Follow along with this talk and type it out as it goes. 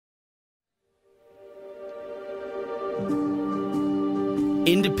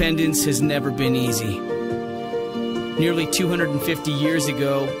Independence has never been easy. Nearly 250 years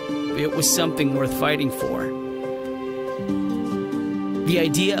ago, it was something worth fighting for. The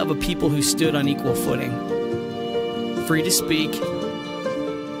idea of a people who stood on equal footing, free to speak,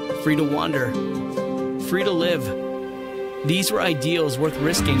 free to wander, free to live. These were ideals worth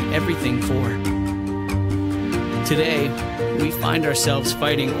risking everything for. Today, we find ourselves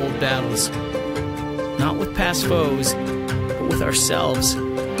fighting old battles, not with past foes, but with ourselves.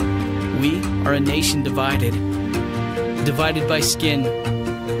 We are a nation divided. Divided by skin,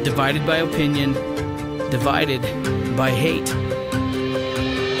 divided by opinion, divided by hate.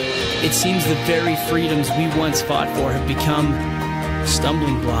 It seems the very freedoms we once fought for have become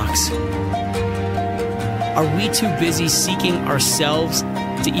stumbling blocks. Are we too busy seeking ourselves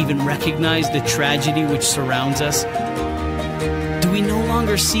to even recognize the tragedy which surrounds us? Do we no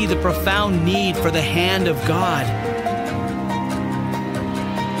longer see the profound need for the hand of God?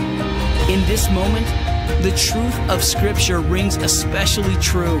 In this moment, the truth of Scripture rings especially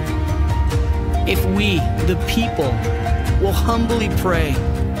true. If we, the people, will humbly pray,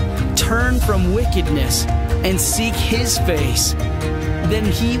 turn from wickedness, and seek His face, then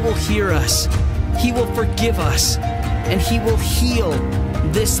He will hear us, He will forgive us, and He will heal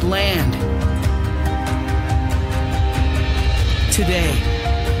this land. Today,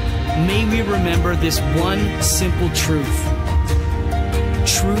 may we remember this one simple truth.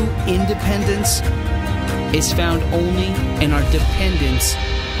 True independence is found only in our dependence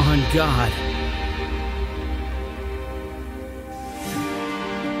on God.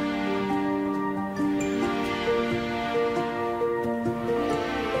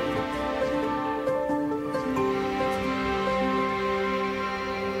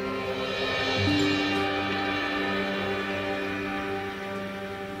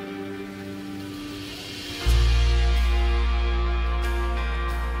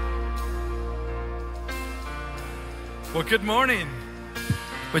 Well, good morning.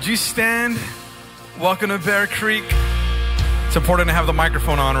 Would you stand? Welcome to Bear Creek. It's important to have the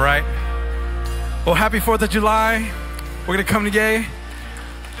microphone on, right? Well, happy 4th of July. We're going to come today.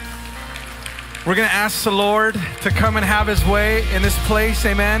 We're going to ask the Lord to come and have His way in this place.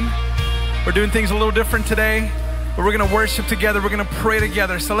 Amen. We're doing things a little different today, but we're going to worship together. We're going to pray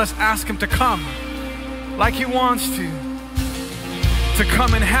together. So let's ask Him to come like He wants to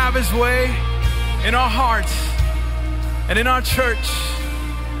come and have His way in our hearts and in our church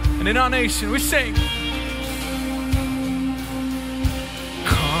and in our nation. We sing.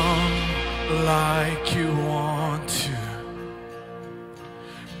 Come like you want to.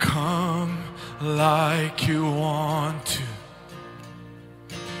 Come like you want to.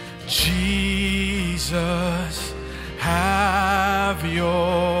 Jesus, have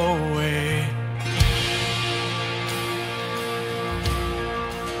your way.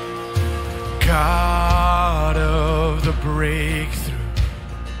 God of the breakthrough,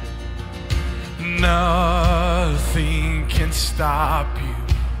 nothing can stop you.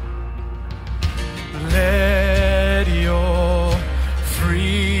 Let your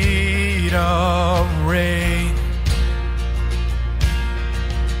freedom reign.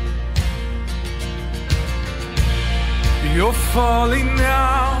 You're falling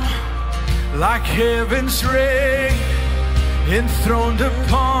now like heaven's rain, enthroned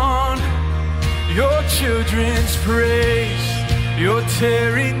upon your children's praise. You're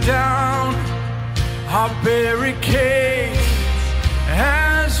tearing down our barricades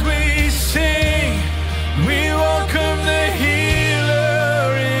as we sing. We welcome the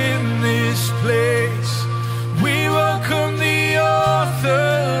healer in this place. We welcome the author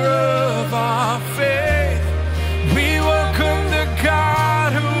of our faith. We welcome the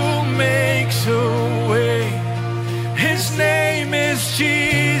God who makes a way. His name is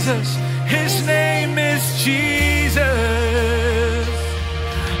Jesus. His name is Jesus,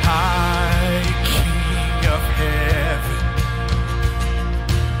 High King of heaven,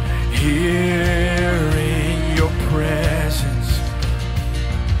 here in your presence.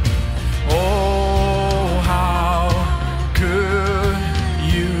 Oh, how good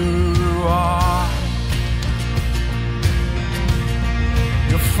you are.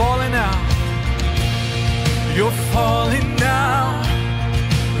 You're falling out. You're falling down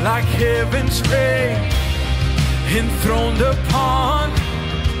like heaven's rain, enthroned upon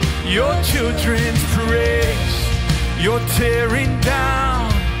your children's praise. You're tearing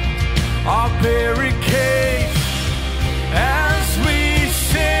down our barricades as we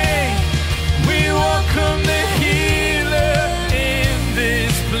sing. We welcome the healer in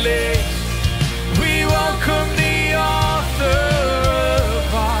this place. We welcome the author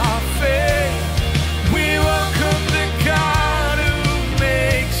of our faith. We welcome the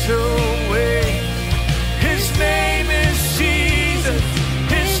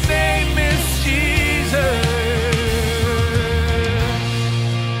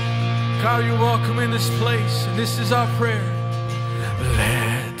God, you're welcome in this place. And this is our prayer.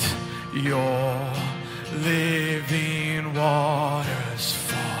 Let your living waters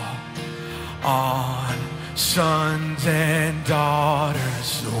fall on sons and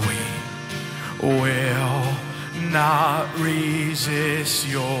daughters. We will not resist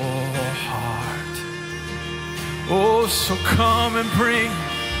your heart. Oh, so come and bring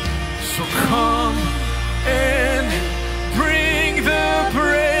the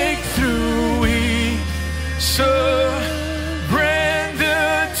breakthrough. We surrender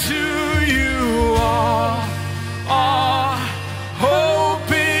to you. Our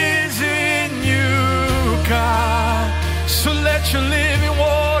hope is in you, God. So let your living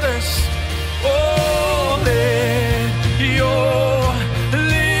waters, oh, let your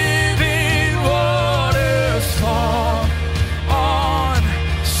living waters fall on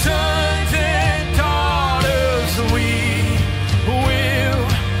sons and daughters. We will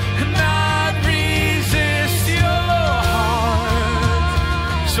not resist your heart.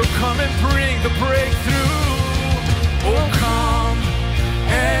 So come and bring the breakthrough. Oh, come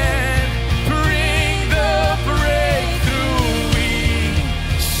and bring the breakthrough. We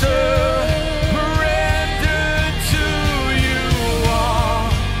surrender to you.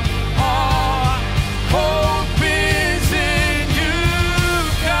 Our hope is in you,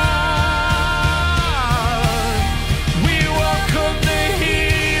 God. We welcome the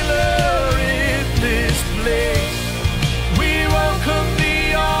healer in this place. We welcome the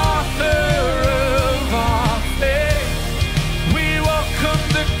author of our faith. We welcome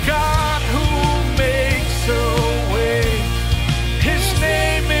the God who makes a way. His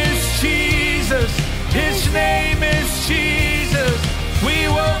name is Jesus. His name is Jesus. We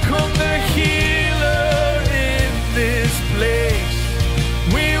welcome the healer in this place.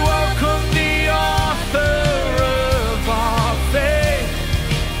 We welcome the author of our faith.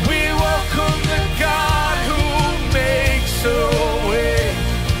 We welcome the God who makes a way.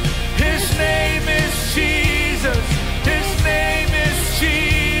 His name is Jesus. His name is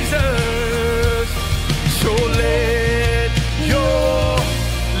Jesus. So let your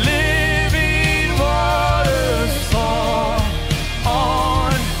living waters fall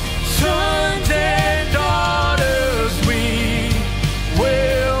on sons and daughters. We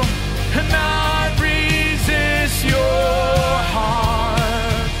will not resist your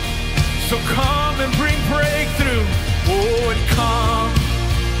heart. So come and bring breakthrough. Oh, and come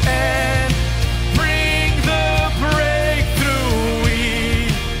and bring the breakthrough. We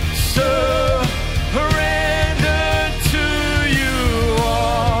surrender to you.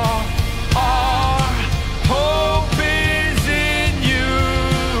 Our hope is in you,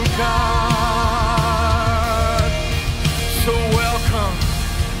 God. So welcome.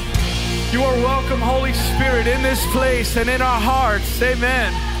 You are welcome, Holy Spirit, in this place and in our hearts.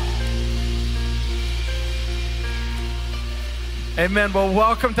 Amen. Amen. Well,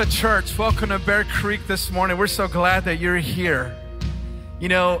 welcome to church. Welcome to Bear Creek this morning. We're so glad that you're here. You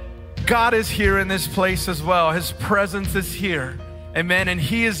know, God is here in this place as well. His presence is here. Amen. And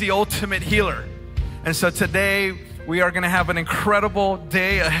He is the ultimate healer. And so today we are going to have an incredible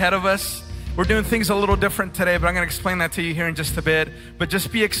day ahead of us. We're doing things a little different today, but I'm going to explain that to you here in just a bit. But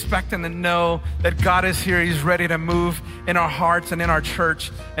just be expecting to know that God is here. He's ready to move in our hearts and in our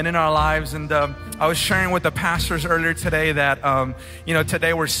church and in our lives. And I was sharing with the pastors earlier today that,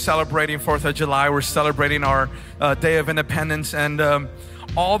 today we're celebrating 4th of July. We're celebrating our Day of Independence. And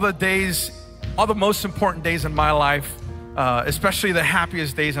all the most important days in my life, especially the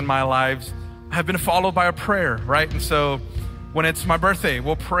happiest days in my lives, have been followed by a prayer, right? And so when it's my birthday,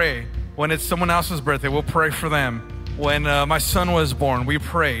 we'll pray. When it's someone else's birthday, we'll pray for them. When my son was born, we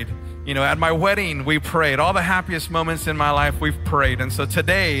prayed. You know, at my wedding, we prayed. All the happiest moments in my life, we've prayed. And so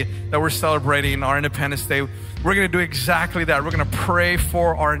today that we're celebrating our Independence Day, we're going to do exactly that. We're going to pray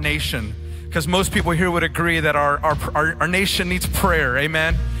for our nation. Because most people here would agree that our nation needs prayer,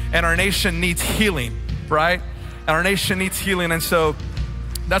 amen? And our nation needs healing, right? And our nation needs healing. And so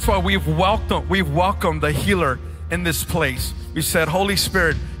that's why we've welcomed the healer in this place. We said, Holy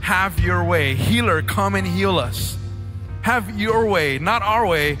Spirit, have your way. Healer, come and heal us. Have your way, not our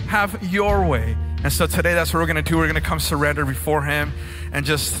way, have your way. And so today that's what we're going to do. We're going to come surrender before Him and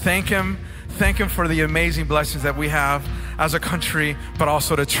just thank Him for the amazing blessings that we have as a country, but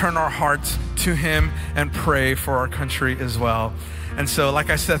also to turn our hearts to Him and pray for our country as well. And so, like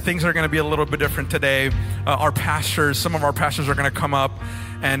I said, things are going to be a little bit different today. Some of our pastors are going to come up,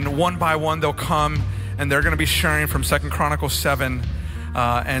 and one by one they'll come, and they're going to be sharing from 2 Chronicles 7.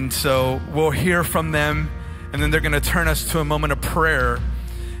 And so we'll hear from them, and then they're going to turn us to a moment of prayer,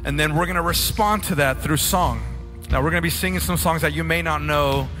 and then we're going to respond to that through song. Now, we're going to be singing some songs that you may not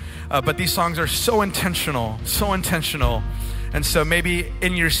know, But these songs are so intentional, so intentional. And so maybe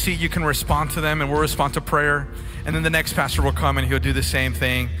in your seat you can respond to them, and we'll respond to prayer. And then the next pastor will come and he'll do the same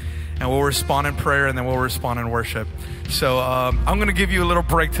thing. And we'll respond in prayer, and then we'll respond in worship. So I'm going to give you a little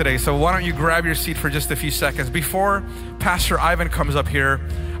break today. So why don't you grab your seat for just a few seconds. Before Pastor Ivan comes up here,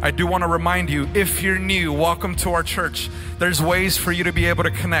 I do want to remind you, if you're new, welcome to our church. There's ways for you to be able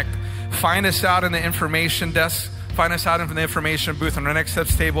to connect. Find us out in the information desk. Find us out in the information booth on the Next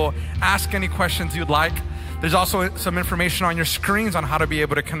Steps table. Ask any questions you'd like. There's also some information on your screens on how to be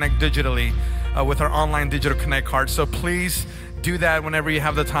able to connect digitally with our online digital connect card. So please do that whenever you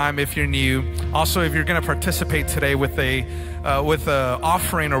have the time if you're new. Also, if you're going to participate today with a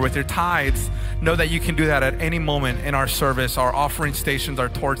offering or with your tithes, know that you can do that at any moment in our service. Our offering stations are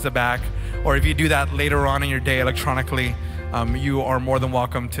towards the back. Or if you do that later on in your day electronically, you are more than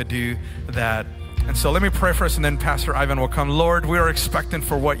welcome to do that. And so let me pray for us, and then Pastor Ivan will come. Lord, we are expectant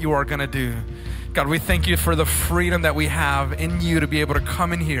for what you are going to do. God, we thank you for the freedom that we have in you to be able to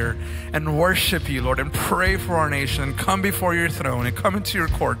come in here and worship you, Lord, and pray for our nation, and come before your throne and come into your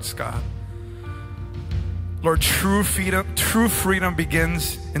courts, God. Lord, true freedom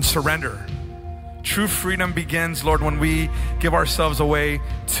begins in surrender. True freedom begins, Lord, when we give ourselves away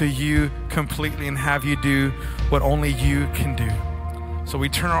to you completely and have you do what only you can do. So we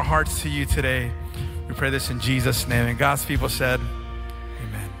turn our hearts to you today. We pray this in Jesus' name. And God's people said,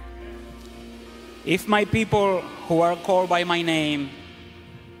 if my people who are called by my name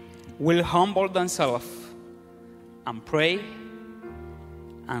will humble themselves and pray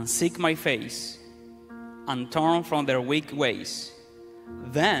and seek my face and turn from their wicked ways,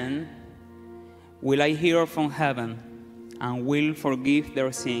 then will I hear from heaven and will forgive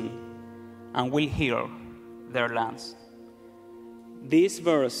their sin and will heal their lands. This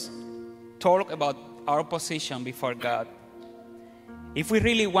verse talks about our position before God. If we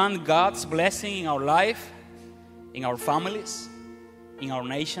really want God's blessing in our life, in our families, in our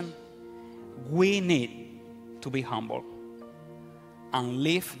nation, we need to be humble and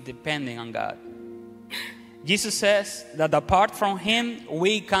live depending on God. Jesus says that apart from Him,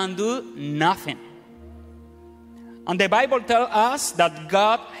 we can do nothing. And the Bible tells us that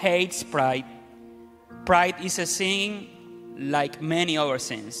God hates pride. Pride is a sin like many other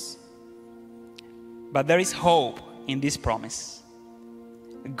sins. But there is hope in this promise.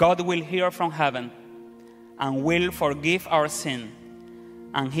 God will hear from heaven and will forgive our sin,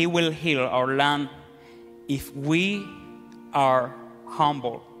 and He will heal our land if we are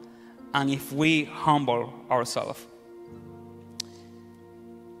humble and if we humble ourselves.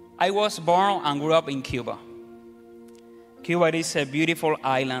 I was born and grew up in Cuba. Cuba is a beautiful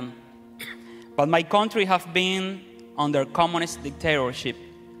island, but my country has been under communist dictatorship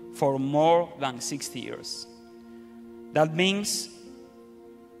for more than 60 years. That means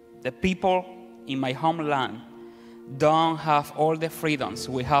the people in my homeland don't have all the freedoms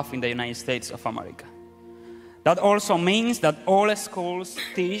we have in the United States of America. That also means that all schools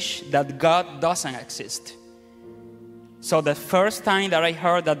teach that God doesn't exist. So the first time that I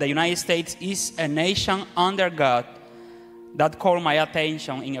heard that the United States is a nation under God, that caught my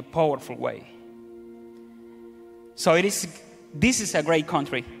attention in a powerful way. So this is a great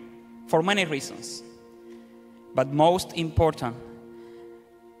country for many reasons. But most important,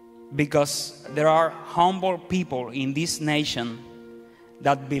 because there are humble people in this nation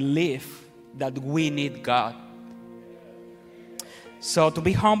that believe that we need God. So to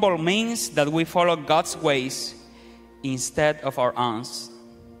be humble means that we follow God's ways instead of our own.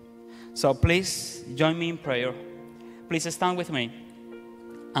 So please join me in prayer. Please stand with me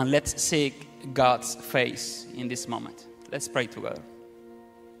and let's seek God's face in this moment. Let's pray together.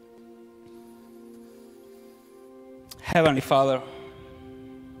 Heavenly Father,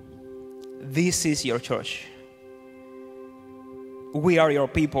 this is your church. We are your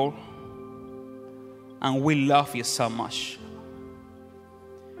people, and we love you so much.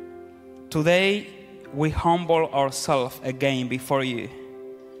 Today, we humble ourselves again before you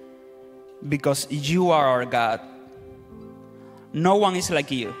because you are our God. No one is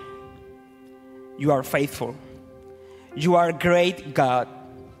like you. You are faithful. You are great God.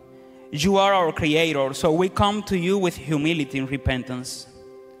 You are our Creator, so we come to you with humility and repentance.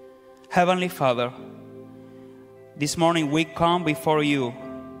 Heavenly Father, this morning we come before you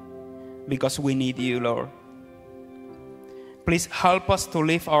because we need you, Lord. Please help us to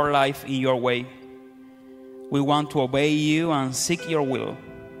live our life in your way. We want to obey you and seek your will.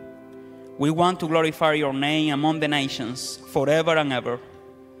 We want to glorify your name among the nations forever and ever.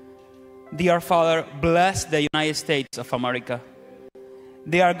 Dear Father, bless the United States of America.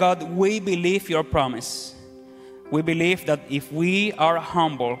 Dear God, we believe your promise. We believe that if we are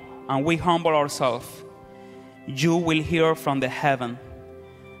humble and we humble ourselves, you will hear from the heaven,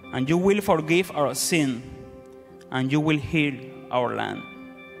 and you will forgive our sin, and you will heal our land.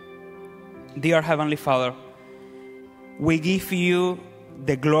 Dear Heavenly Father, we give you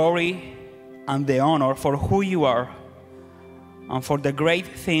the glory and the honor for who you are and for the great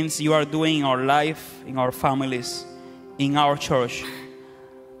things you are doing in our life, in our families, in our church,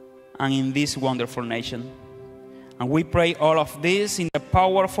 and in this wonderful nation. And we pray all of this in the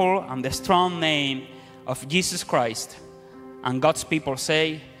powerful and the strong name of Jesus Christ. And God's people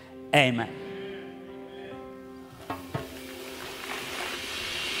say, Amen.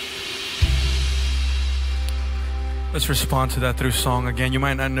 Let's respond to that through song again. You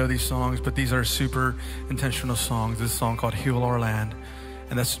might not know these songs, but these are super intentional songs. This is a song called Heal Our Land,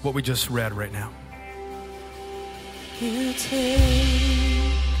 and that's what we just read right now. You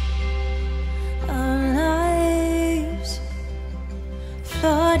take our lives,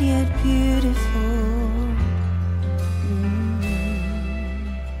 flawed yet beautiful.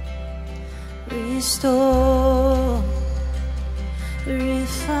 Restore,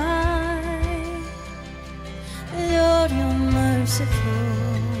 refine, Lord, you're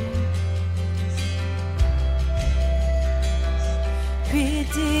merciful.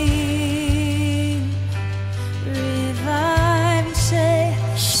 Redeem, revive, you say,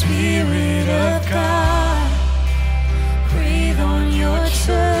 Spirit of God, breathe on your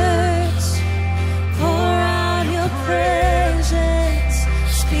church, pour out your presence,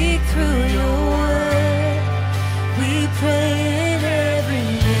 speak through your word. We pray in every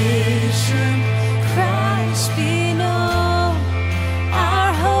nation, Christ be known,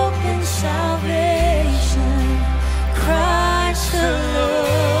 our hope and salvation, Christ the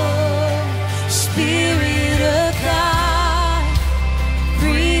Lord. Spirit of God,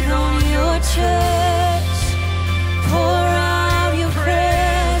 breathe on your church, pour out your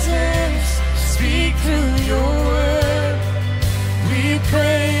presence, speak through your word. We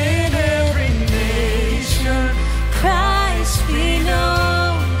pray in every nation, Christ be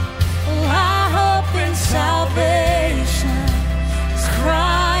known, our hope and salvation is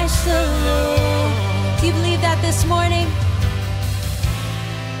Christ the Lord. Do you believe that this morning?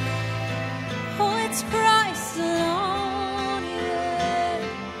 Oh, it's Christ alone, yeah.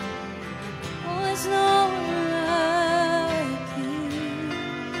 Oh, there's no one like you.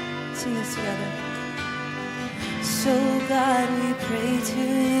 Sing this together. So God, we pray to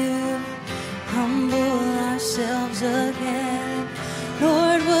you, humble ourselves again.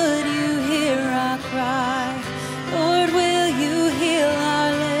 Lord, would you hear our cry? Lord, will you heal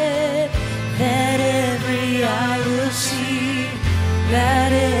our land? That every eye will see,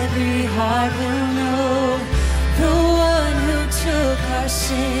 that every heart will know, the one who took our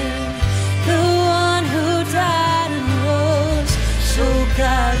sin, the one who died and rose. So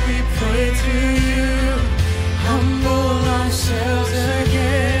God, we pray to you, humble ourselves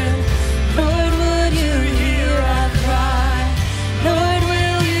again. Lord, would you hear our cry? Lord,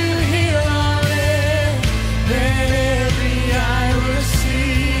 will you heal our land? That every eye will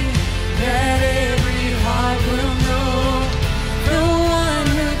see, that every heart will know, the one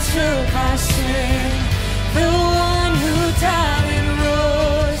who took our sin, the one who died and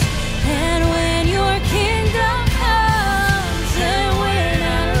rose. And when your kingdom comes, and when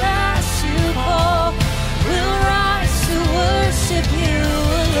at last you call, we'll rise to worship you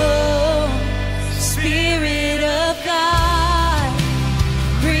alone. Spirit of God,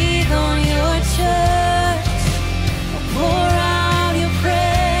 breathe on your church, pour out your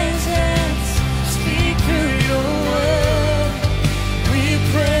presence, speak through your word. We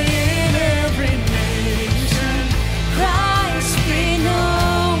pray in every nation, Christ be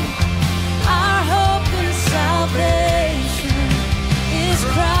known, our hope and salvation is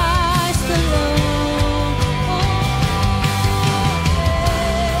Christ alone.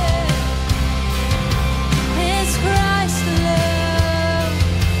 It's Christ alone.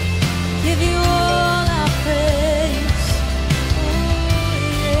 Give you all our praise. Oh,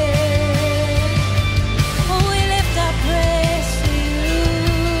 yeah. Oh, we lift our praise to you,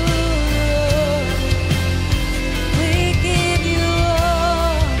 Lord. We give you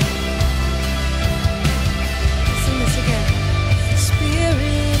all. Sing this again.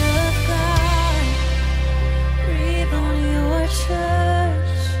 Spirit of God, breathe on your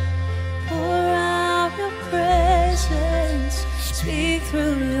church, pour out your presence, speak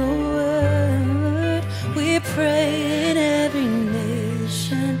through your word. We pray in every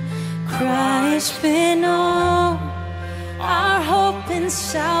nation, Christ be known, our hope and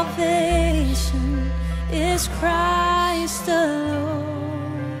salvation is Christ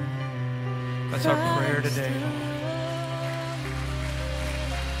alone. That's our prayer today.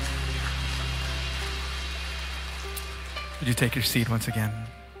 Would you take your seat once again?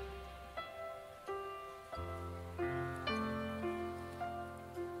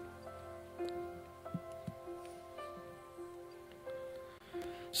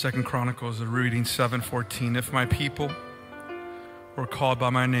 Second Chronicles, reading 7:14. If my people who are called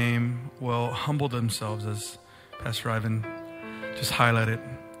by my name will humble themselves, as Pastor Ivan just highlighted,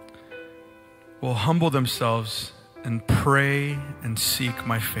 will humble themselves and pray and seek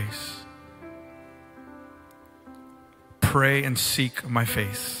my face. Pray and seek my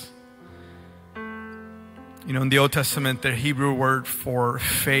face. You know, in the Old Testament, the Hebrew word for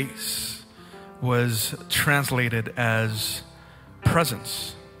face was translated as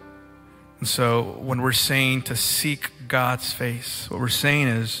presence. And so when we're saying to seek God's face, what we're saying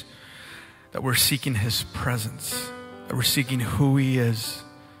is that we're seeking his presence, that we're seeking who he is,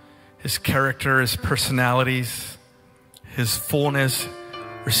 his character, his personalities, his fullness.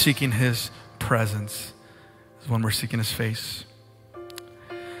 We're seeking his presence is when we're seeking his face.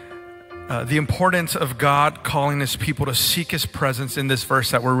 The importance of God calling his people to seek his presence in this verse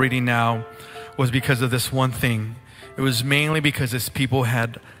that we're reading now was because of this one thing. It was mainly because his people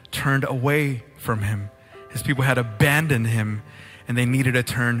had turned away from him. His people had abandoned him, and they needed to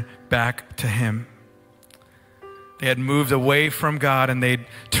turn back to him. They had moved away from God and they'd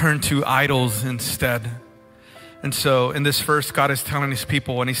turned to idols instead. And so in this verse, God is telling his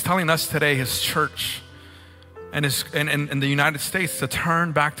people, and he's telling us today, his church and the United States, to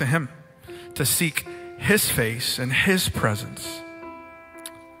turn back to him, to seek his face and his presence.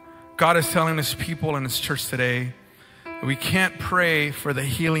 God is telling his people and his church today, we can't pray for the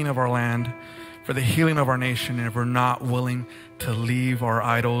healing of our land, for the healing of our nation, if we're not willing to leave our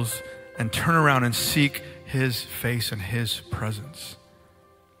idols and turn around and seek his face and his presence.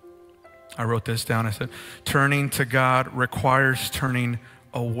 I wrote this down. I said, turning to God requires turning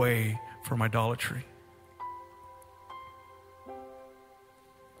away from idolatry.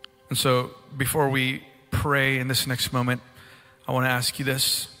 And so before we pray in this next moment, I want to ask you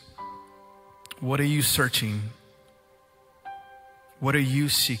this. What are you searching? What are you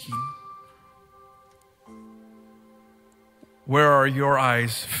seeking? Where are your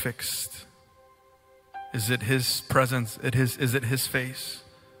eyes fixed? Is it his presence? Is it his face?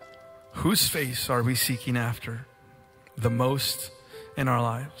 Whose face are we seeking after the most in our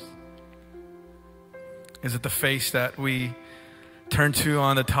lives? Is it the face that we turn to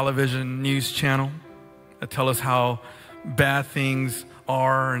on the television news channel that tell us how bad things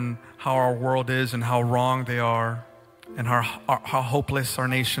are and how our world is and how wrong they are and how hopeless our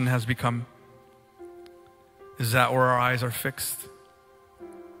nation has become? Is that where our eyes are fixed?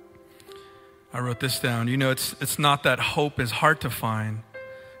 I wrote this down. You know, it's not that hope is hard to find.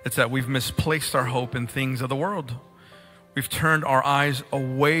 It's that we've misplaced our hope in things of the world. We've turned our eyes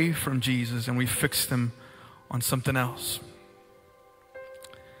away from Jesus and we fixed them on something else.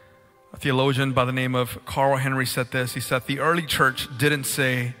 A theologian by the name of Carl Henry said this. He said, the early church didn't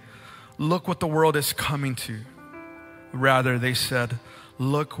say, look what the world is coming to. Rather, they said,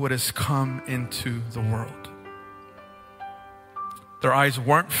 look what has come into the world. Their eyes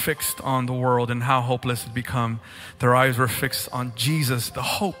weren't fixed on the world and how hopeless it become. Their eyes were fixed on Jesus, the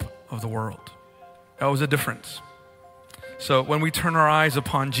hope of the world. That was a difference. So when we turn our eyes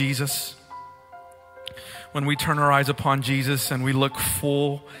upon Jesus, when we turn our eyes upon Jesus and we look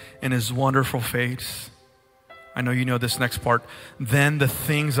full in his wonderful face, I know you know this next part, then the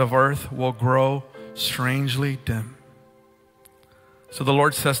things of earth will grow strangely dim. So the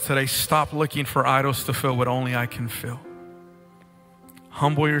Lord says today, stop looking for idols to fill what only I can fill.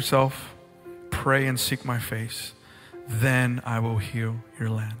 Humble yourself, pray and seek my face. Then I will heal your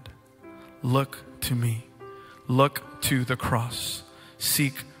land. Look to me. Look to the cross.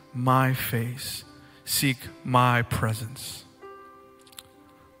 Seek my face. Seek my presence.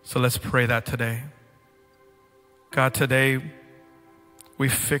 So let's pray that today. God, today we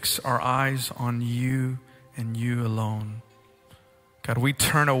fix our eyes on you and you alone. God, we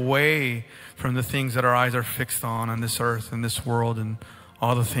turn away from the things that our eyes are fixed on this earth and this world and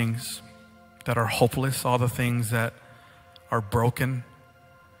all the things that are hopeless, all the things that are broken.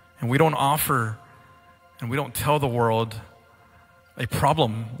 And we don't offer and we don't tell the world a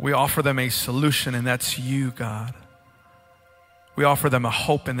problem. We offer them a solution, and that's you, God. We offer them a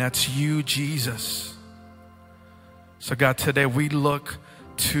hope, and that's you, Jesus. So God, today we look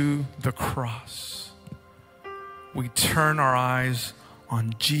to the cross. We turn our eyes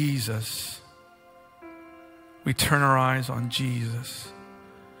on Jesus. We turn our eyes on Jesus.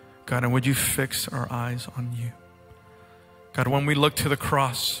 God, and would you fix our eyes on you? God, when we look to the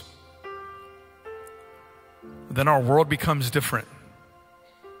cross, then our world becomes different.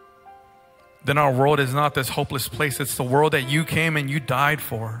 then our world is not this hopeless place. It's the world that you came and you died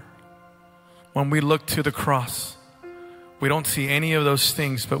for. When we look to the cross, we don't see any of those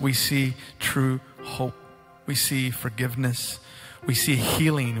things, but we see true hope. We see forgiveness. We see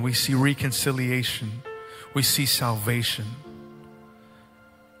healing. We see reconciliation. We see salvation.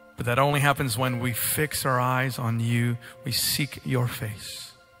 But that only happens when we fix our eyes on you. We seek your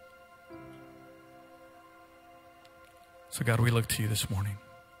face. So God, we look to you this morning.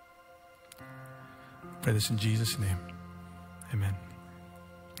 I pray this in Jesus' name. Amen.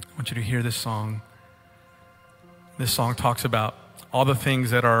 I want you to hear this song. This song talks about all the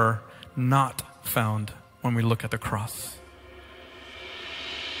things that are not found when we look at the cross.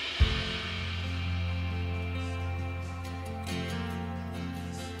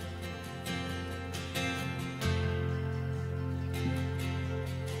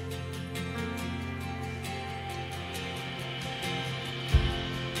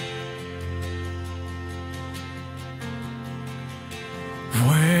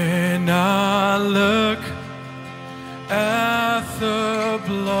 When I look at the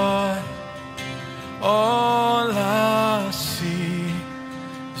blood, all I see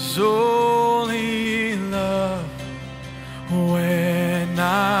is only love. When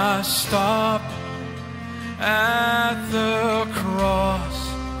I stop at the cross,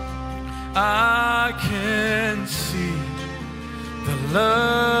 I can see the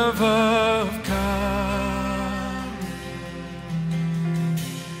love of God.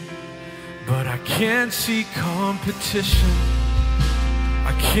 But I can't see competition.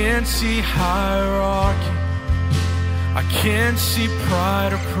 I can't see hierarchy. I can't see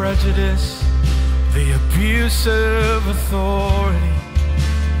pride or prejudice, the abuse of authority.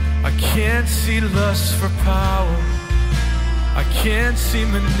 I can't see lust for power. I can't see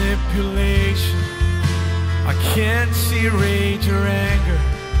manipulation. I can't see rage or anger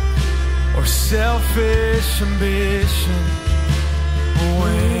or selfish ambition.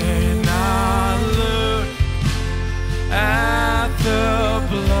 When I look at the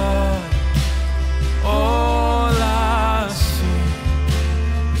blood, all I see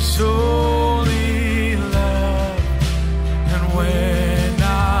is only love. And when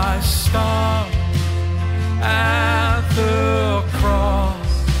I stop at the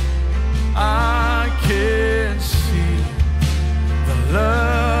cross, I can see the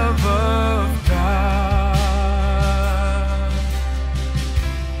love of God.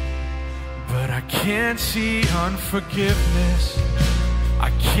 But I can't see unforgiveness. I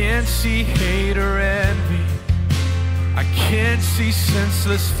can't see hate or envy. I can't see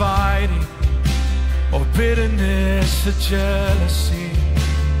senseless fighting or bitterness or jealousy.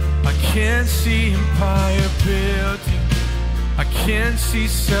 I can't see empire building. I can't see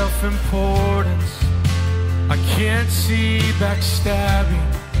self-importance. I can't see backstabbing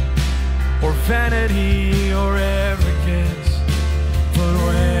or vanity or arrogance. But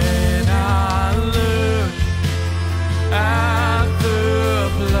when I look at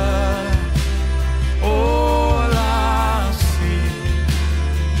the blood, all I see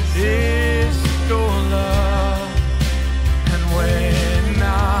is your love. And when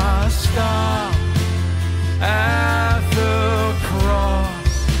I stop at the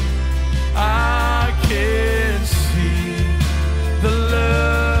cross, I can see the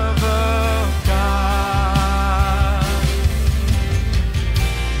love of God.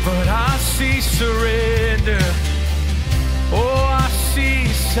 But I see surrender. Oh, I see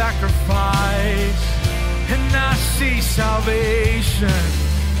sacrifice, and I see salvation.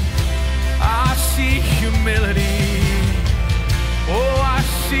 I see humility. Oh, I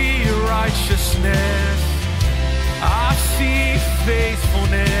see righteousness. I see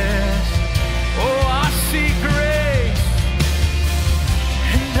faithfulness. Oh, I see grace,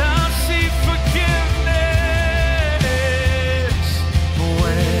 and I see forgiveness.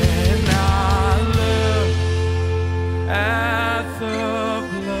 When I look at the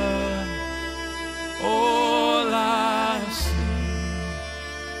blood, all I see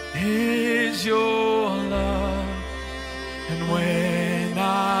is your love. And when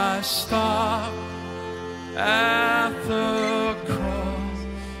I stop at the cross,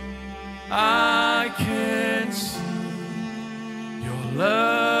 I can see your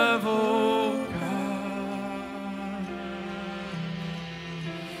love, oh God.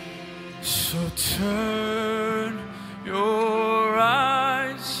 So turn your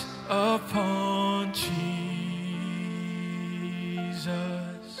eyes upon Jesus.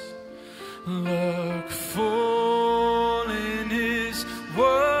 Look full in his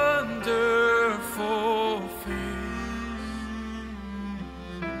wonderful face,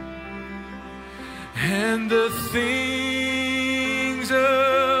 and the things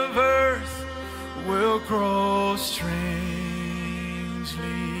of earth grow strangely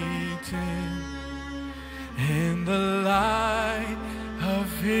dim in the light of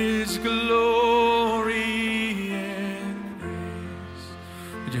His glory and grace.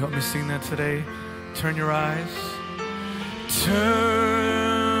 Would you help me sing that today? Turn your eyes.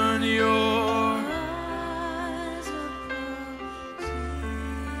 Turn your eyes upon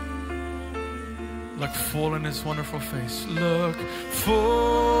Look full in His wonderful face. Look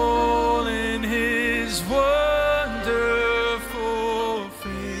full in His wonderful face.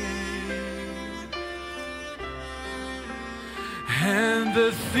 And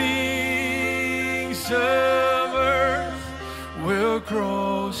the things of earth will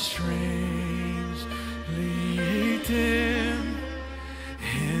grow strangely dim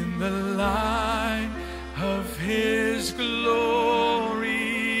in the light of His glory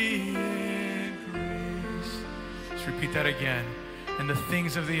and grace. Let's repeat that again. And the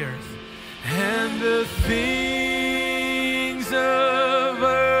things of the earth. And the things of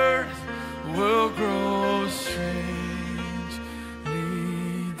earth will grow strangely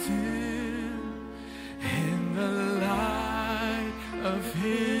dim in the light of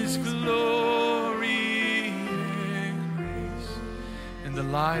His glory and grace. In the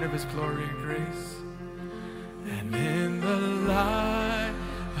light of His glory and grace. And in the light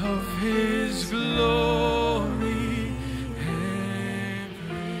of His glory and grace.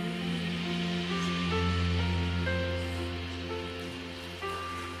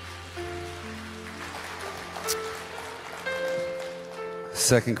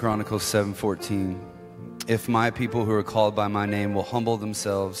 2 Chronicles 7:14. If my people who are called by my name will humble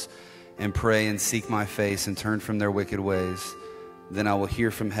themselves and pray and seek my face and turn from their wicked ways, then I will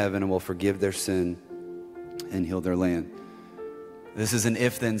hear from heaven and will forgive their sin and heal their land. This is an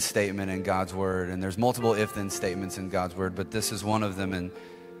if-then statement in God's word, and there's multiple if-then statements in God's word, but this is one of them. And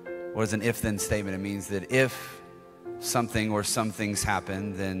what is an if-then statement? It means that if something or some things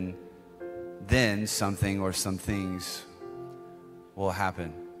happen, then something or some things will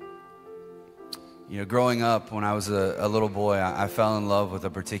happen. You know, growing up, when I was a little boy, I fell in love with a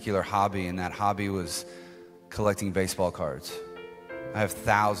particular hobby, and that hobby was collecting baseball cards. I have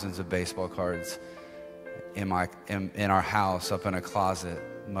thousands of baseball cards in our house, up in a closet,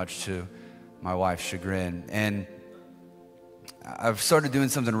 much to my wife's chagrin. And I've started doing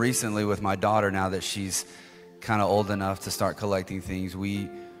something recently with my daughter now that she's kind of old enough to start collecting things. We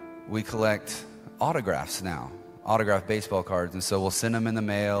collect autographs now, autographed baseball cards, and so we'll send them in the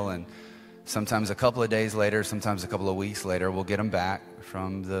mail, and sometimes a couple of days later, sometimes a couple of weeks later, we'll get them back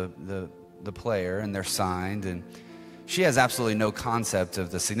from the player, and they're signed. And she has absolutely no concept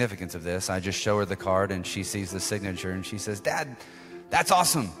of the significance of this. I just show her the card, and she sees the signature, and she says, "Dad, that's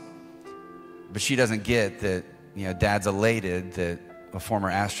awesome." But she doesn't get that, you know, Dad's elated that a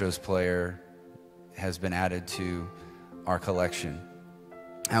former Astros player has been added to our collection.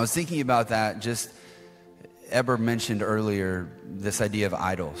 I was thinking about that. Just Eber mentioned earlier this idea of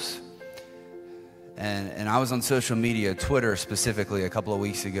idols. And I was on social media, Twitter specifically, a couple of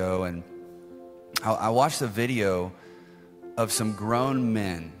weeks ago, and I watched a video of some grown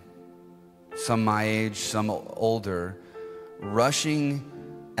men, some my age, some older, rushing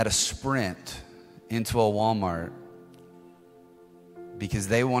at a sprint into a Walmart because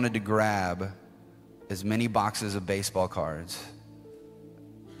they wanted to grab as many boxes of baseball cards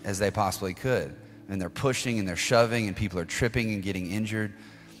as they possibly could. And they're pushing and they're shoving, and people are tripping and getting injured.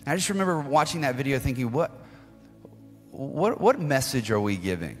 And I just remember watching that video thinking, what message are we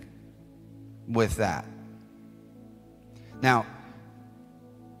giving with that? Now,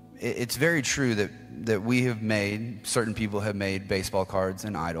 it's very true that we have made, certain people have made baseball cards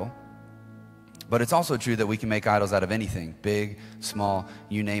an idol. But it's also true that we can make idols out of anything, big, small,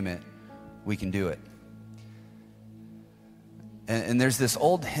 you name it, we can do it. And there's this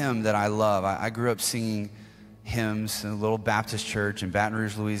old hymn that I love. I grew up singing hymns in a little Baptist church in Baton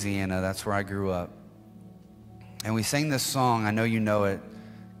Rouge, Louisiana. That's where I grew up. And we sang this song, I know you know it,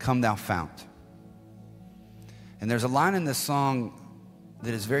 "Come Thou Fount." And there's a line in this song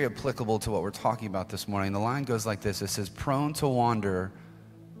that is very applicable to what we're talking about this morning. The line goes like this. It says, "Prone to wander,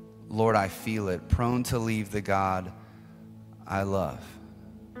 Lord, I feel it. Prone to leave the God I love."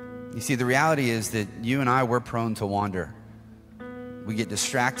 You see, the reality is that you and I, we're prone to wander. We get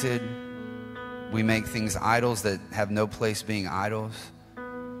distracted. We make things idols that have no place being idols.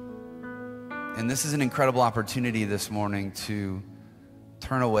 And this is an incredible opportunity this morning to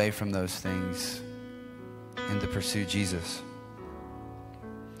turn away from those things and to pursue Jesus.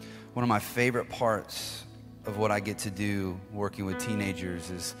 One of my favorite parts of what I get to do working with teenagers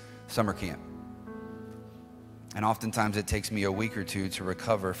is summer camp. And oftentimes it takes me a week or two to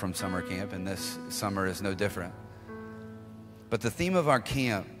recover from summer camp, and this summer is no different. But the theme of our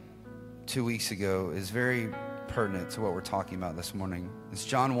camp 2 weeks ago is very pertinent to what we're talking about this morning. It's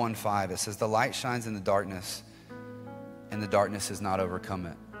John 1:5. It says, "The light shines in the darkness, and the darkness has not overcome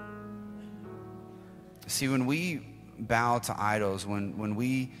it." See, when we bow to idols, when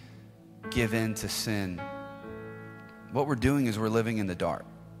we give in to sin, what we're doing is we're living in the dark.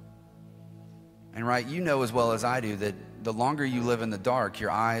 And right, you know as well as I do that the longer you live in the dark, your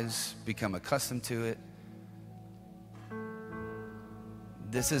eyes become accustomed to it.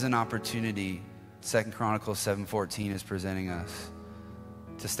 This is an opportunity 2 Chronicles 7:14 is presenting us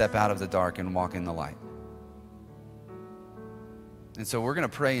to step out of the dark and walk in the light. And so we're going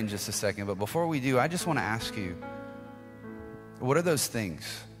to pray in just a second, but before we do, I just want to ask you, what are those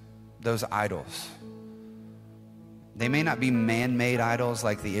things, those idols? They may not be man-made idols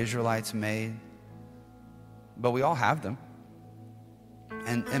like the Israelites made, but we all have them.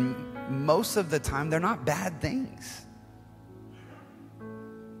 And most of the time, they're not bad things.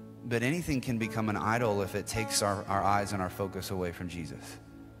 But anything can become an idol if it takes our eyes and our focus away from Jesus.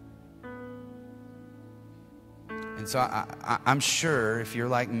 And so I'm sure if you're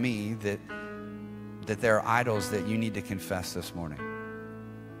like me that there are idols that you need to confess this morning.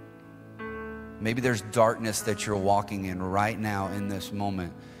 Maybe there's darkness that you're walking in right now in this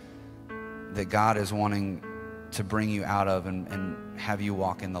moment that God is wanting to bring you out of and have you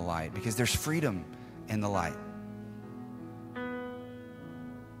walk in the light, because there's freedom in the light.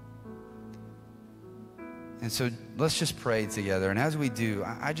 And so let's just pray together. And as we do,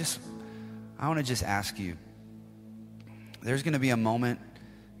 I want to just ask you, there's going to be a moment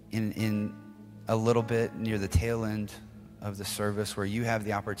in a little bit near the tail end of the service where you have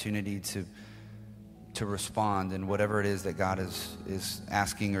the opportunity to respond in whatever it is that God is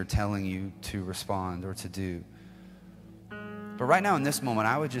asking or telling you to respond or to do. But right now in this moment,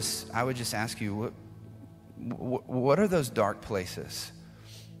 I would just ask you, what are those dark places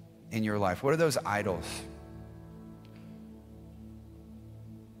in your life? What are those idols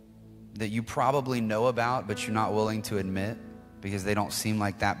that you probably know about, but you're not willing to admit because they don't seem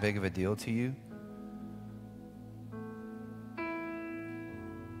like that big of a deal to you?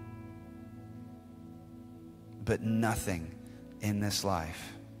 But nothing in this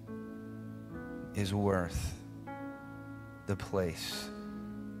life is worth the place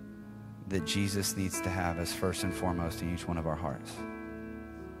that Jesus needs to have as first and foremost in each one of our hearts.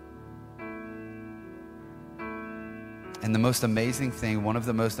 And the most amazing thing, one of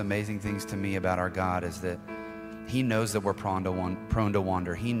the most amazing things to me about our God is that He knows that we're prone to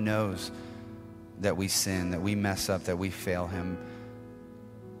wander. He knows that we sin, that we mess up, that we fail Him.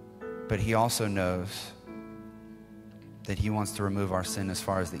 But He also knows that He wants to remove our sin as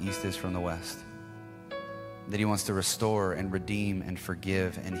far as the east is from the west. That He wants to restore and redeem and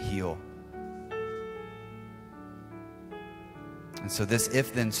forgive and heal. And so this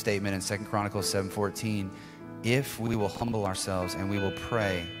if-then statement in 2 Chronicles 7:14, if we will humble ourselves and we will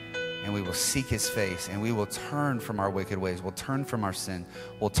pray and we will seek His face and we will turn from our wicked ways, we'll turn from our sin,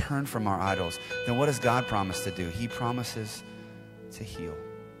 we'll turn from our idols, then what does God promise to do? He promises to heal.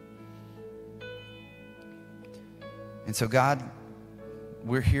 And so God,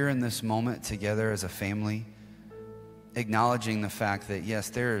 we're here in this moment together as a family, acknowledging the fact that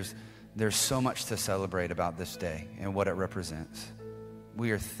yes, there's so much to celebrate about this day and what it represents. We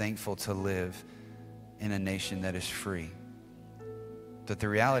are thankful to live in a nation that is free. But the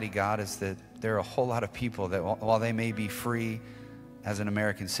reality, God, is that there are a whole lot of people that while they may be free as an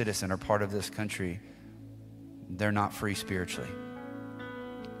American citizen or part of this country, they're not free spiritually.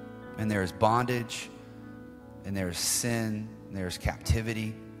 And there is bondage, and there is sin, and there is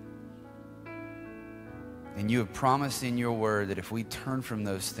captivity. And you have promised in your word that if we turn from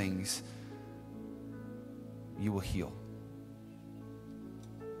those things, you will heal.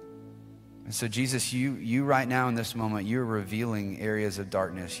 And so Jesus, you right now in this moment, you're revealing areas of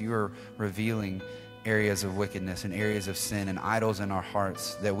darkness. You are revealing areas of wickedness and areas of sin and idols in our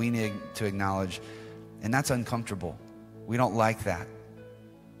hearts that we need to acknowledge. And that's uncomfortable. We don't like that.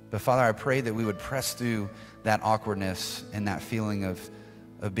 But Father, I pray that we would press through that awkwardness and that feeling of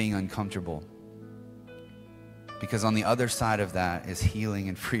being uncomfortable. Because on the other side of that is healing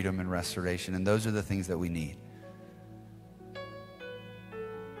and freedom and restoration. And those are the things that we need.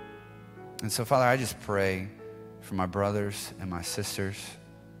 And so, Father, I just pray for my brothers and my sisters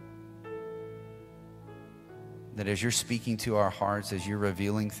that as you're speaking to our hearts, as you're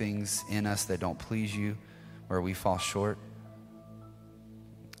revealing things in us that don't please you, where we fall short,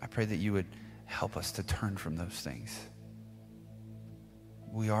 I pray that you would help us to turn from those things.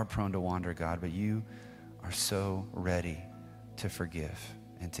 We are prone to wander, God, but you are so ready to forgive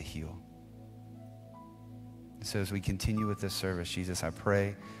and to heal. And so as we continue with this service, Jesus, I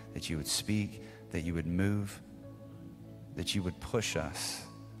pray that you would speak, that you would move, that you would push us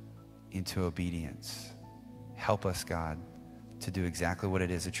into obedience. Help us, God, to do exactly what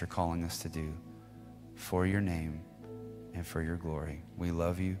it is that you're calling us to do for your name and for your glory. We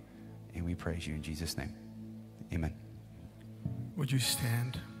love you and we praise you in Jesus' name. Amen. Would you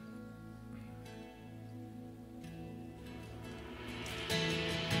stand?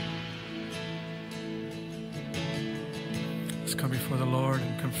 Let's come before the Lord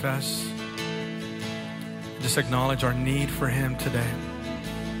and confess. Just acknowledge our need for him today.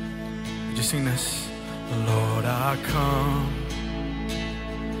 Would you sing this? Lord, I come,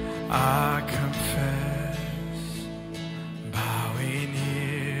 I confess, bowing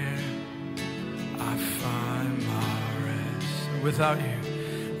here, I find my rest. Without you,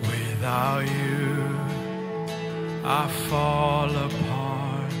 I fall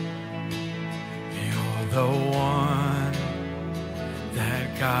apart. You're the one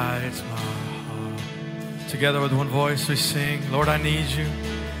that guides my heart. Together with one voice we sing, Lord, I need you.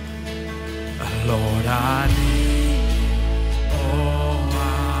 Lord, I need, oh,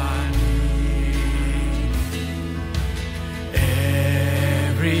 I need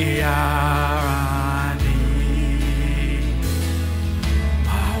every hour I need.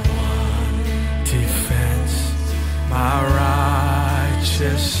 My one defense, my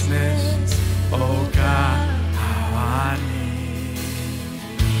righteousness, oh God, how I need.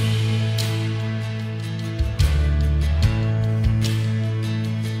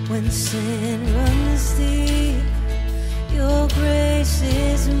 When sin runs deep, your grace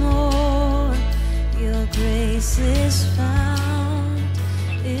is more. Your grace is found,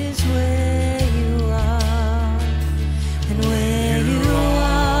 is where you are. And where you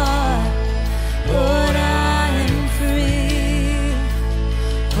are, Lord, I am free.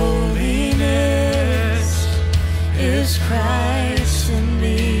 Holiness is Christ in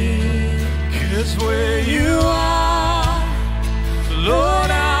me. 'Cause where you are, Lord,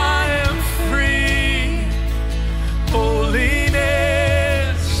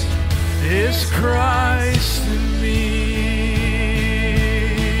 Christ in me.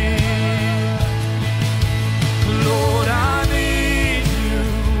 Lord, I need you.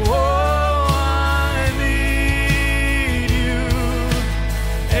 Oh, I need you.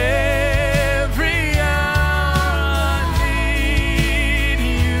 Every hour I need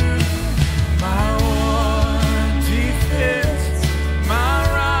you. My one defense, my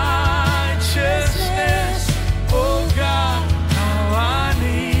righteousness. Oh God, how I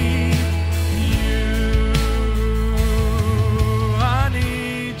need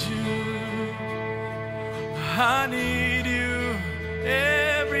I need you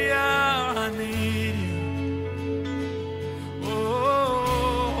every hour. I need you.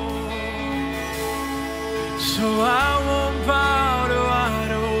 Oh, so I won't bow to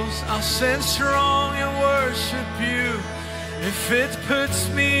idols. I'll stand strong and worship you. If it puts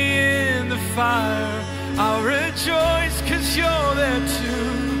me in the fire, I'll rejoice 'cause you're there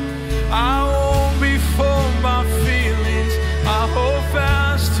too. I won't be fooled by feelings. I hold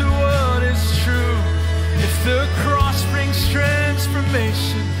fast to what is true. If the cross brings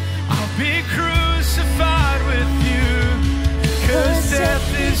transformation, I'll be crucified with you. 'Cause death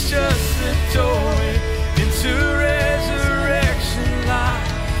is just a doorway into resurrection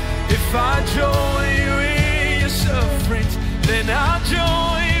life. If I join you in your sufferings, then I'll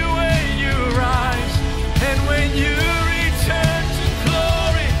join you when you rise. And when you return to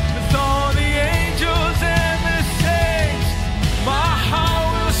glory with all the angels and the saints, my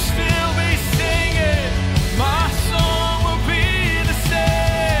heart will still be singing. My song will be the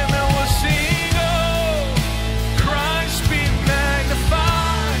same, and we'll sing, oh, Christ be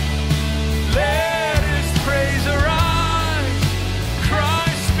magnified. Let his praise arise.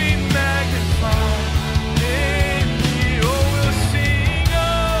 Christ be magnified in me. Oh, we'll sing,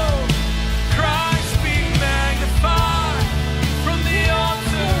 oh, Christ be magnified from the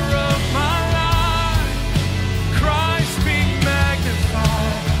altar of my life. Christ be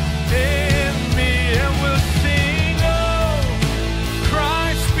magnified in me, and we'll sing, oh,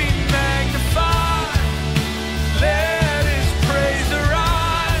 Christ be magnified. Let his praise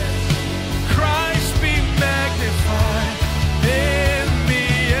arise. Christ be magnified in me,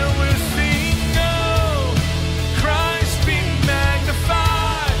 and we'll sing, oh, Christ be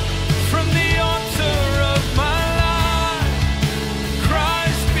magnified from the altar of my life.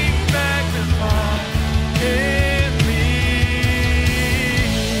 Christ be magnified in me.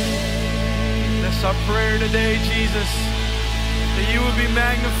 That's our prayer today, Jesus, that you would be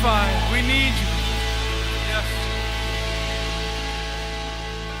magnified. We need you.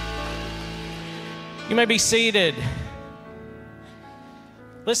 You may be seated.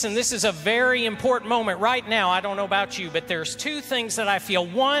 Listen, this is a very important moment right now. I don't know about you, but there's two things that I feel.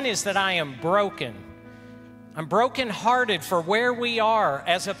 One is that I am broken. I'm brokenhearted for where we are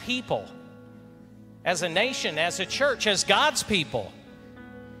as a people, as a nation, as a church, as God's people.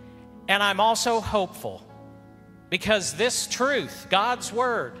 And I'm also hopeful because this truth, God's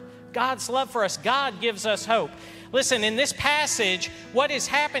word, God's love for us, God gives us hope. Listen, in this passage, what is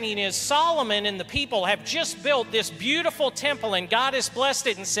happening is Solomon and the people have just built this beautiful temple, and God has blessed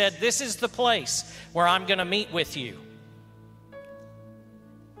it and said, this is the place where I'm going to meet with you.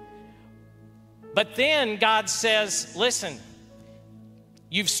 But then God says, listen,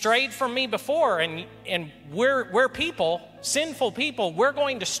 you've strayed from me before, and we're people, sinful people, we're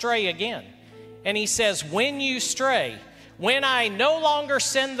going to stray again. And he says, when you stray, when I no longer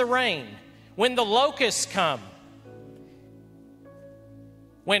send the rain, when the locusts come,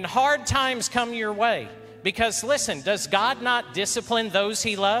 when hard times come your way, because listen, does God not discipline those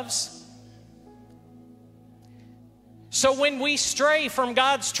he loves? So when we stray from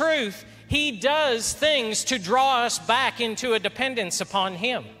God's truth, he does things to draw us back into a dependence upon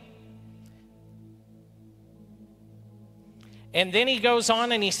him. And then he goes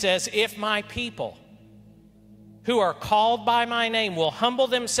on and he says, if my people who are called by my name will humble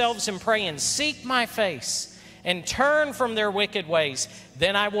themselves and pray and seek my face and turn from their wicked ways,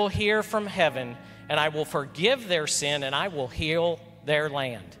 then I will hear from heaven and I will forgive their sin and I will heal their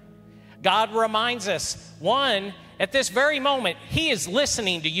land. God reminds us, one, at this very moment, he is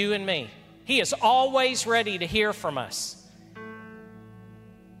listening to you and me. He is always ready to hear from us.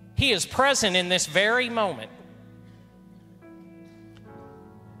 He is present in this very moment.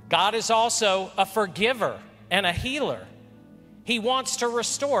 God is also a forgiver and a healer. He wants to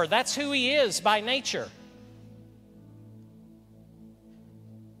restore. That's who he is by nature.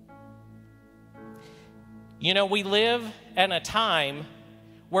 You know, we live in a time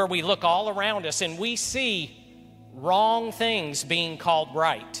where we look all around us and we see wrong things being called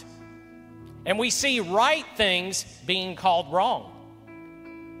right. And we see right things being called wrong.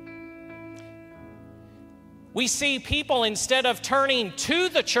 We see people, instead of turning to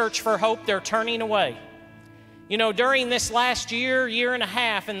the church for hope, they're turning away. You know, during this last year and a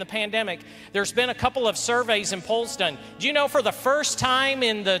half in the pandemic, there's been a couple of surveys and polls done. Do you know for the first time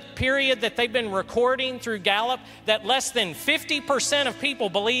in the period that they've been recording through Gallup that less than 50% of people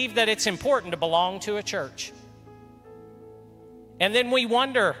believe that it's important to belong to a church? And then we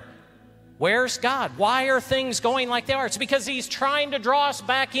wonder, where's God? Why are things going like they are? It's because he's trying to draw us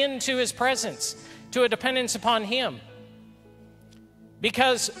back into his presence, to a dependence upon him.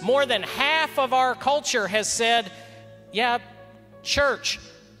 Because more than half of our culture has said, yeah, church,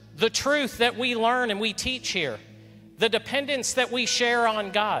 the truth that we learn and we teach here, the dependence that we share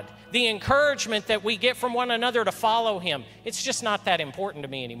on God, the encouragement that we get from one another to follow him, it's just not that important to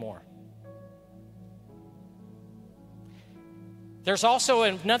me anymore. There's also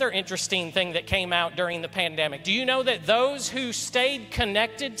another interesting thing that came out during the pandemic. Do you know that those who stayed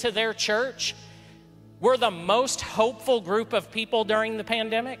connected to their church were the most hopeful group of people during the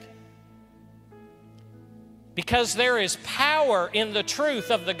pandemic? Because there is power in the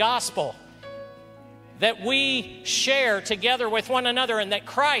truth of the gospel that we share together with one another and that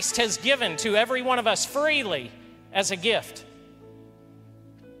Christ has given to every one of us freely as a gift.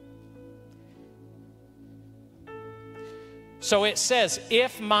 So it says,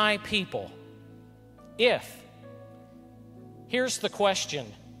 if my people, here's the question,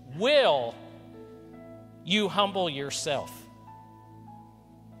 will you humble yourself?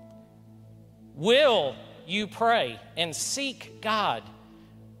 Will you pray and seek God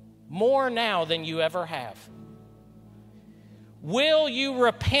more now than you ever have? Will you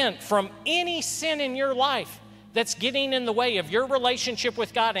repent from any sin in your life that's getting in the way of your relationship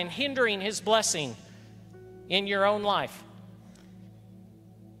with God and hindering his blessing in your own life?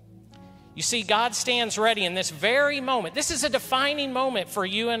 You see, God stands ready in this very moment. This is a defining moment for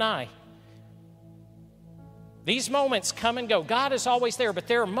you and I. These moments come and go. God is always there, but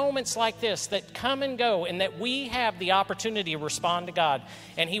there are moments like this that come and go and that we have the opportunity to respond to God.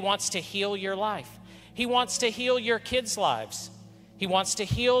 And he wants to heal your life. He wants to heal your kids' lives. He wants to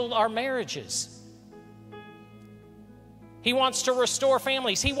heal our marriages. He wants to restore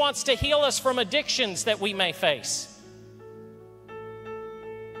families. He wants to heal us from addictions that we may face.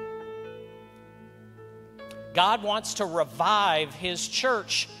 God wants to revive his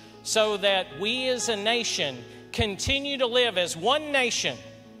church so that we as a nation continue to live as one nation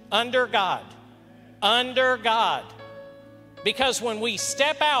under God. Under God. Because when we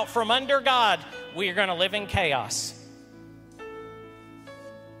step out from under God, we are going to live in chaos.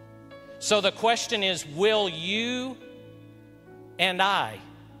 So the question is, will you and I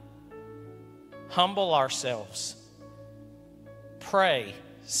humble ourselves, pray,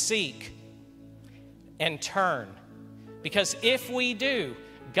 seek, and turn? Because if we do,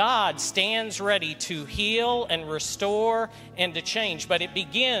 God stands ready to heal and restore and to change. But it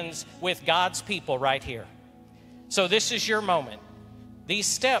begins with God's people right here. So this is your moment. These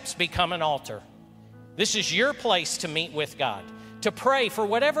steps become an altar. This is your place to meet with God, to pray for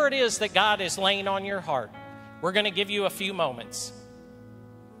whatever it is that God is laying on your heart. We're going to give you a few moments.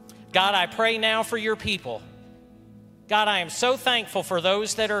 God, I pray now for your people. God, I am so thankful for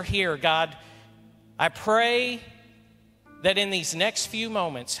those that are here. God, I pray that in these next few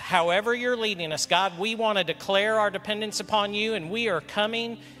moments, however you're leading us, God, we want to declare our dependence upon you, and we are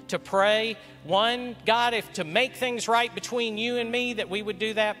coming to pray. One, God, if to make things right between you and me, that we would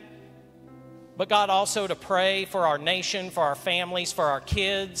do that. But God, also to pray for our nation, for our families, for our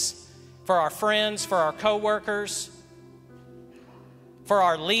kids, for our friends, for our coworkers, for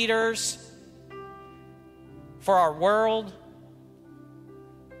our leaders, for our world.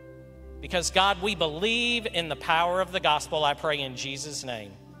 Because God, we believe in the power of the gospel. I pray in Jesus'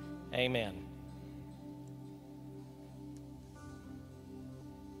 name. Amen.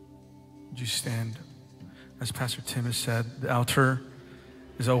 Would you stand? As Pastor Tim has said, the altar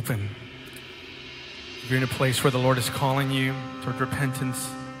is open. If you're in a place where the Lord is calling you toward repentance,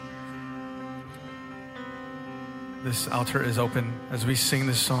 this altar is open as we sing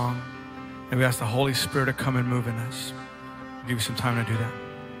this song, and we ask the Holy Spirit to come and move in us. I'll give you some time to do that.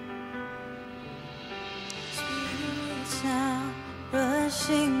 Sound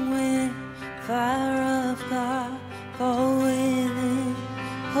rushing wind, fire of God, fall within.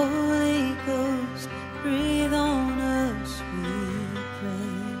 Holy Ghost, breathe on us, we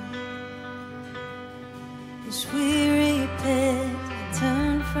pray. As we repent,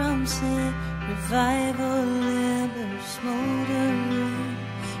 turn from sin, revival, liver, smoldering,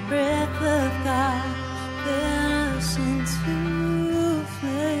 breath of God, burn us into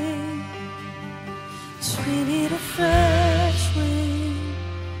flame. We need a fresh wind,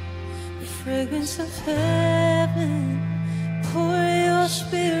 the fragrance of heaven. Pour your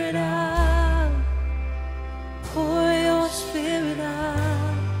spirit out, pour your spirit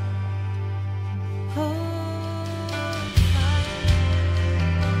out. Oh.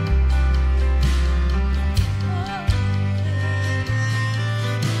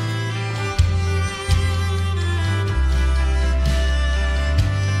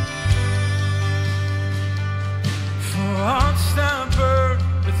 Hearts that burn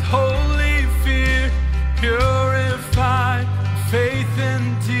with holy fear, purified, faith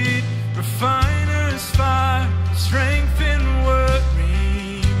indeed.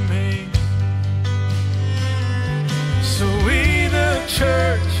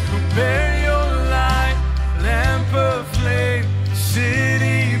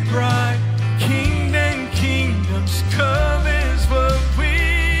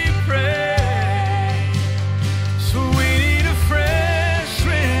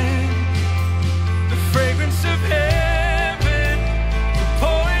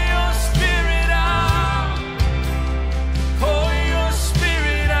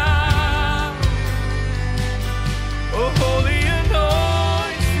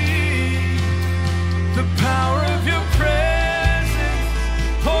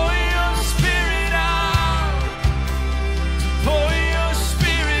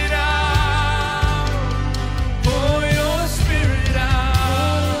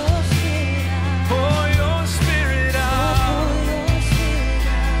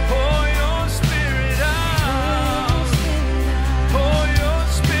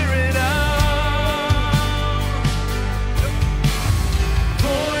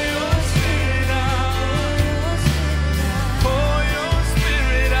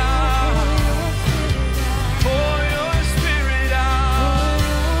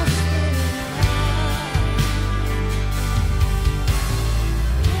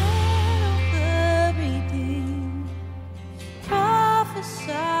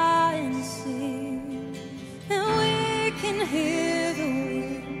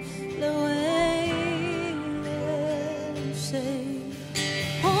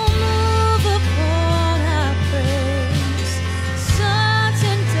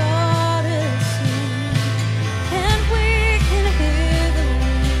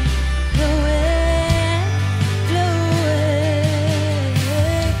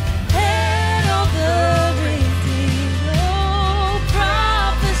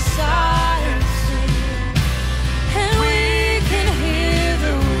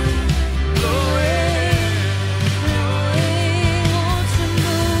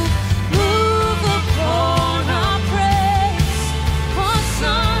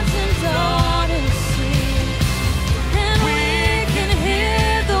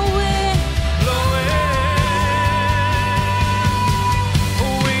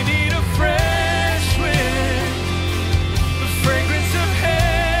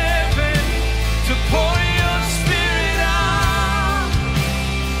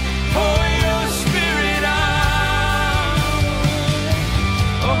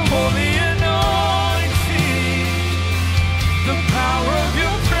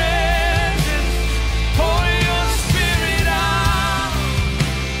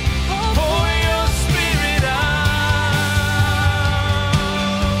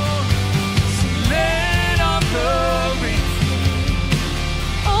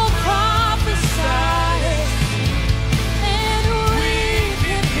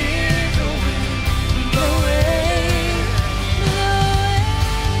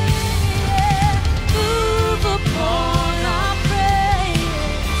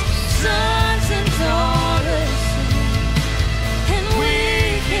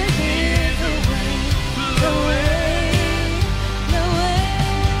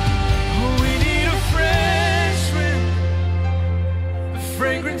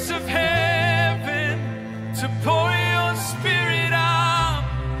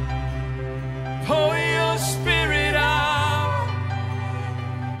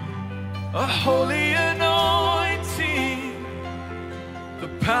 a holy anointing, the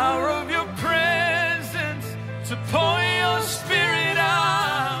power of your presence to pour your spirit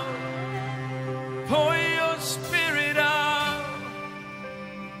out, pour your spirit out.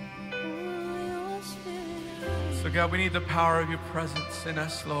 So God, we need the power of your presence in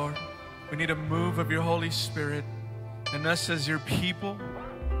us, Lord. We need a move of your Holy Spirit in us as your people,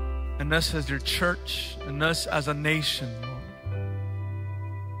 in us as your church, in us as a nation, Lord.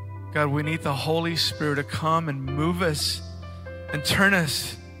 God, we need the Holy Spirit to come and move us and turn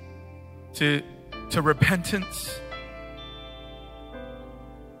us to repentance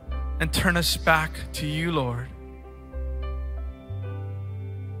and turn us back to you, Lord.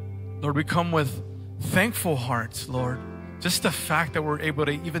 Lord, we come with thankful hearts, Lord. Just the fact that we're able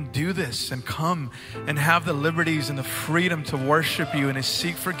to even do this and come and have the liberties and the freedom to worship you and to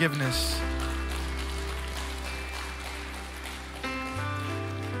seek forgiveness.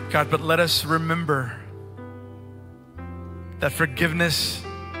 God, but let us remember that forgiveness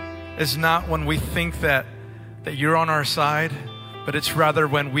is not when we think that you're on our side, but it's rather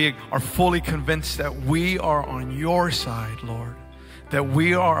when we are fully convinced that we are on your side, Lord, that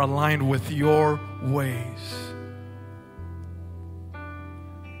we are aligned with your ways.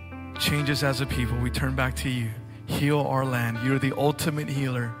 Change us as a people. We turn back to you. Heal our land. You're the ultimate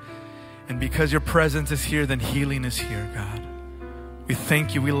healer. And because your presence is here, then healing is here, God. We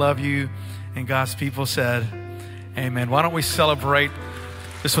thank you. We love you. And God's people said, amen. Why don't we celebrate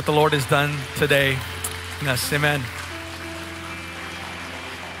just what the Lord has done today? Yes, amen.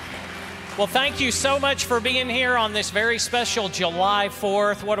 Well, thank you so much for being here on this very special July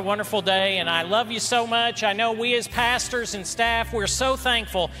 4th. What a wonderful day, and I love you so much. I know we as pastors and staff, we're so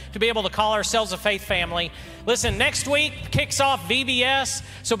thankful to be able to call ourselves a faith family. Listen, next week kicks off VBS,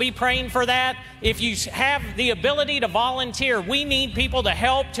 so be praying for that. If you have the ability to volunteer, we need people to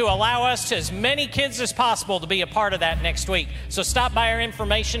help to allow us to as many kids as possible to be a part of that next week. So stop by our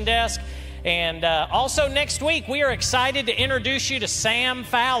information desk. And also next week, we are excited to introduce you to Sam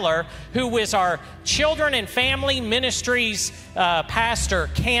Fowler, who is our Children and Family Ministries pastor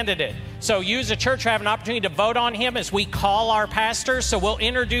candidate. So you as a church have an opportunity to vote on him as we call our pastors. So we'll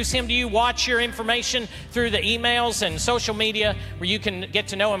introduce him to you. Watch your information through the emails and social media where you can get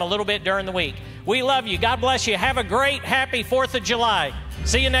to know him a little bit during the week. We love you. God bless you. Have a great, happy 4th of July.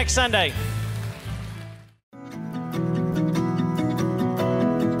 See you next Sunday.